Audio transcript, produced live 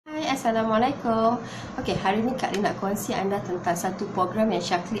Assalamualaikum. Okey, hari ni Kak Lin nak kongsi anda tentang satu program yang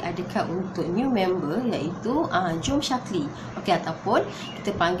Syakli adakan untuk new member, iaitu Jom Syakli. Okey, ataupun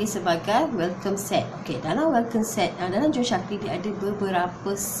kita panggil sebagai welcome set. Okey, dalam welcome set, dalam Jom Syakli dia ada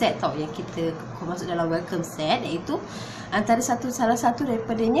beberapa set tau yang kita masuk dalam welcome set, iaitu salah satu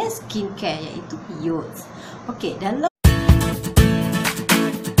daripadanya skincare, iaitu youth. Okey, dalam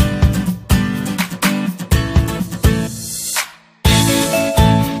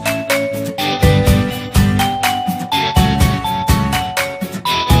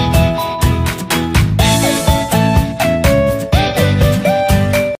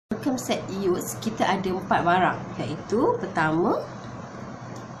set youth kita ada 4 barang, iaitu pertama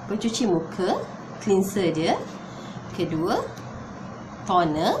pencuci muka, cleanser dia, kedua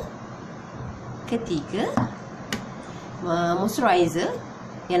toner, ketiga moisturizer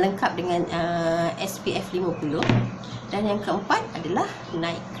yang lengkap dengan SPF 50, dan yang keempat adalah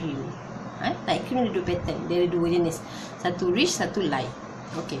night cream. Night cream ada 2 pattern, dia ada 2 jenis, satu rich, satu light.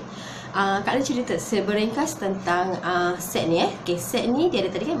 Okey. Kak Lin cerita seberingkas tentang set ni. Okay, set ni dia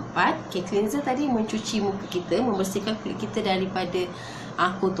ada tadi kan 4. Okay, cleanser tadi mencuci muka kita, membersihkan kulit kita daripada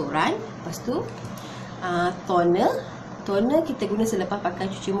kotoran. Lepas tu toner kita guna selepas pakai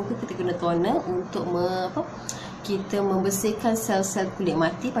cuci muka, kita guna toner untuk kita membersihkan sel-sel kulit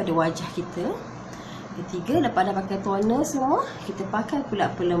mati pada wajah kita. Ketiga, lepas dah pakai toner semua, kita pakai pula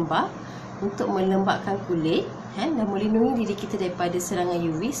pelembap untuk melembabkan kulit dan melindungi diri kita daripada serangan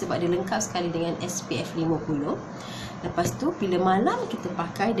UV sebab dia lengkap sekali dengan SPF 50. Lepas tu bila malam kita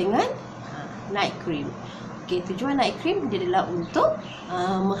pakai dengan night cream. Okey, tujuan night cream dia adalah untuk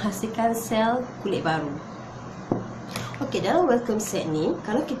menghasilkan sel kulit baru. Okey, dalam welcome set ni,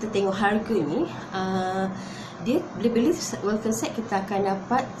 kalau kita tengok harga ni, dia bila beli welcome set kita akan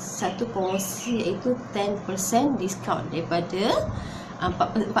dapat satu promosi, iaitu 10% diskaun daripada 4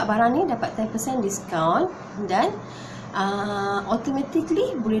 barang ni, dapat 10% diskaun, dan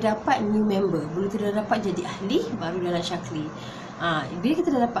automatically boleh dapat new member, boleh kita dapat jadi ahli baru dalam Syakli. Bila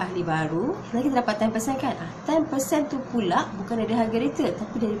kita dah dapat ahli baru, lagi kita dapat 10% kan. 10% tu pula bukan dari harga retail,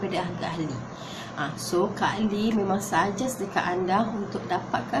 tapi daripada harga ahli. So Kak Lin memang suggest dekat anda untuk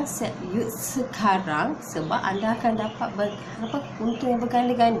dapatkan set youth sekarang, sebab anda akan dapat untung yang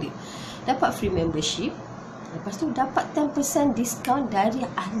berganda-ganda. Dapat free membership, lepas tu dapat 10% diskaun dari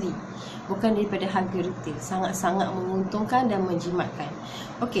ahli, bukan daripada harga retail. Sangat-sangat menguntungkan dan menjimatkan.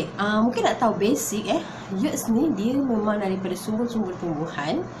 Okey, mungkin nak tahu basic youths ni dia memang daripada sumber-sumber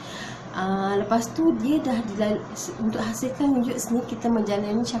tumbuhan. Lepas tu dia dah untuk hasilkan youths ni, kita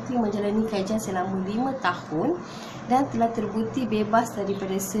Syakli menjalani kajian selama 5 tahun dan telah terbukti bebas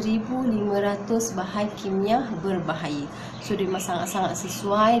daripada 1,500 bahan kimia berbahaya. So dia memang sangat-sangat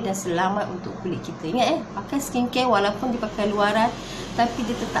sesuai dan selamat untuk kulit kita. Ingat pakai skincare walaupun dipakai luaran, tapi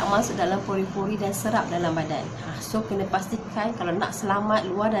dia tetap masuk dalam pori-pori dan serap dalam badan. So kena pastikan kalau nak selamat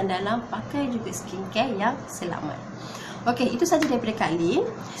luar dan dalam, pakai juga skincare yang selamat. Okey, itu saja daripada Kak Lin.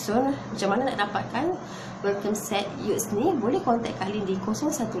 So macam mana nak dapatkan welcome set youths ni? Boleh kontak Kak Lin di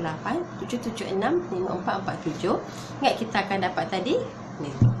 018-776-5447. Ingat kita akan dapat tadi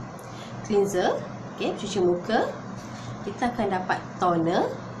ni, cleanser, okey, cuci muka. Kita akan dapat toner.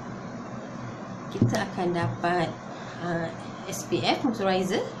 Kita akan dapat SPF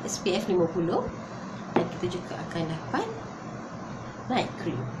moisturizer, SPF 50. Dan kita juga akan dapat night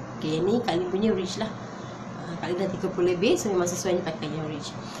cream. Okey, ni Kak Lin punya rich lah. Kak Lin dah 30 lebih, so memang sesuai pakai yang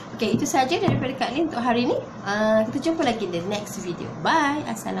rich. Okey, itu saja daripada Kak Lin untuk hari ni. Kita jumpa lagi di next video. Bye.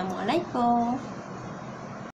 Assalamualaikum.